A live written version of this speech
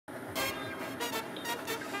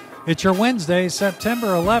It's your Wednesday, September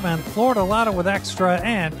 11th, Florida Lotto with Extra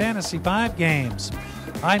and Fantasy 5 games.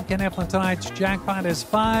 I'm Ken Eflin. Tonight's jackpot is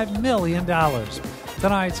 $5 million.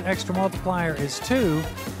 Tonight's extra multiplier is 2,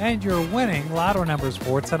 and your winning Lotto numbers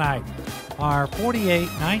for tonight are 48,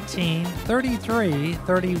 19, 33,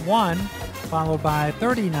 31, followed by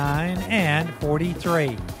 39 and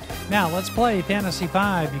 43. Now let's play Fantasy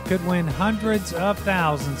 5. You could win hundreds of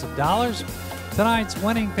thousands of dollars. Tonight's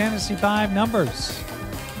winning Fantasy 5 numbers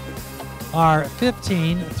are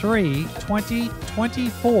 15, 3, 20,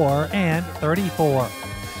 24, and 34.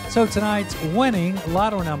 So tonight's winning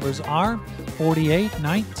Lotto numbers are 48,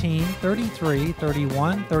 19, 33,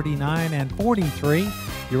 31, 39, and 43.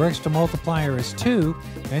 Your extra multiplier is 2,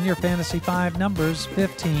 and your Fantasy 5 numbers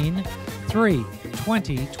 15, 3,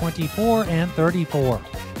 20, 24, and 34.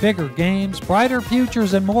 Bigger games, brighter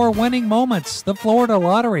futures, and more winning moments. The Florida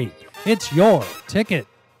Lottery. It's your ticket.